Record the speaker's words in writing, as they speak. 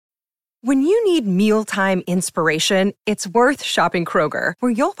When you need mealtime inspiration, it's worth shopping Kroger,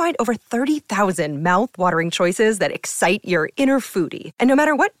 where you'll find over 30,000 mouth-watering choices that excite your inner foodie. And no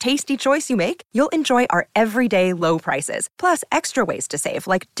matter what tasty choice you make, you'll enjoy our everyday low prices, plus extra ways to save,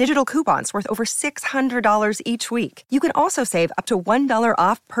 like digital coupons worth over $600 each week. You can also save up to $1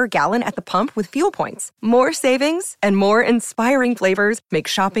 off per gallon at the pump with fuel points. More savings and more inspiring flavors make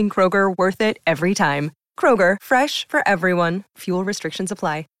shopping Kroger worth it every time. Kroger, fresh for everyone. Fuel restrictions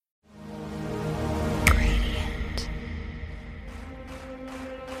apply.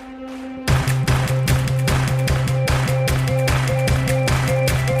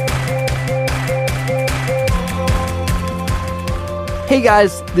 Hey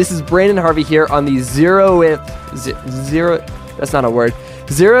guys, this is Brandon Harvey here on the zeroth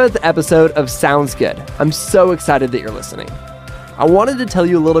episode of Sounds Good. I'm so excited that you're listening. I wanted to tell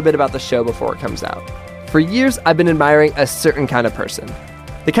you a little bit about the show before it comes out. For years, I've been admiring a certain kind of person.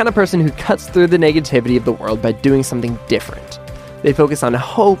 The kind of person who cuts through the negativity of the world by doing something different. They focus on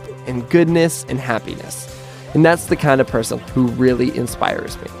hope and goodness and happiness. And that's the kind of person who really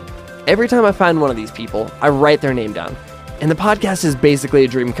inspires me. Every time I find one of these people, I write their name down. And the podcast is basically a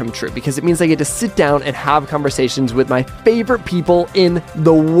dream come true because it means I get to sit down and have conversations with my favorite people in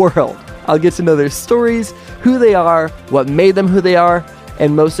the world. I'll get to know their stories, who they are, what made them who they are,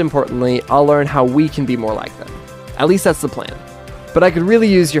 and most importantly, I'll learn how we can be more like them. At least that's the plan. But I could really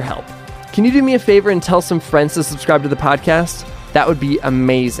use your help. Can you do me a favor and tell some friends to subscribe to the podcast? That would be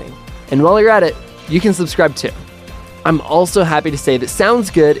amazing. And while you're at it, you can subscribe too. I'm also happy to say that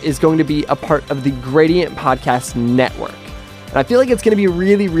Sounds Good is going to be a part of the Gradient Podcast Network. And I feel like it's going to be a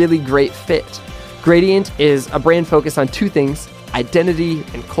really, really great fit. Gradient is a brand focused on two things, identity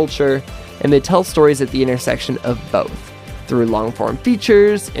and culture, and they tell stories at the intersection of both through long-form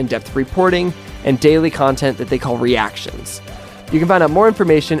features, in-depth reporting, and daily content that they call reactions. You can find out more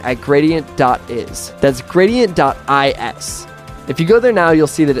information at gradient.is. That's gradient.is. If you go there now, you'll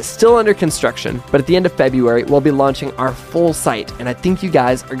see that it's still under construction, but at the end of February, we'll be launching our full site, and I think you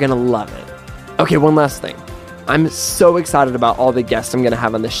guys are going to love it. Okay, one last thing. I'm so excited about all the guests I'm going to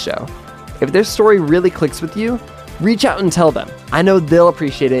have on this show. If their story really clicks with you, reach out and tell them. I know they'll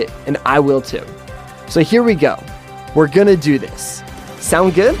appreciate it, and I will too. So here we go. We're going to do this.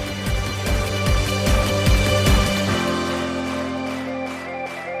 Sound good?